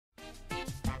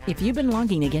If you've been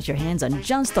longing to get your hands on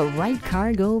just the right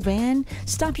cargo van,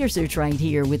 stop your search right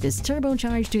here with this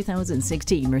turbocharged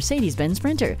 2016 Mercedes-Benz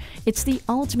Sprinter. It's the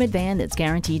ultimate van that's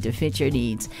guaranteed to fit your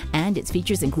needs, and its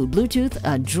features include Bluetooth,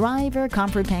 a driver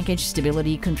comfort package,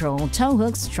 stability control, tow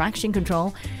hooks, traction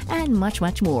control, and much,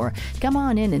 much more. Come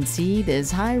on in and see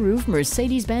this high-roof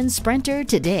Mercedes-Benz Sprinter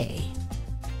today.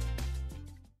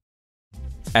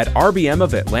 At RBM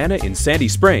of Atlanta in Sandy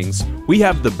Springs, we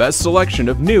have the best selection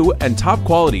of new and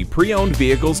top-quality pre-owned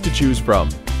vehicles to choose from.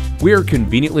 We are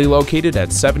conveniently located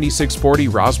at 7640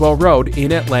 Roswell Road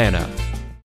in Atlanta.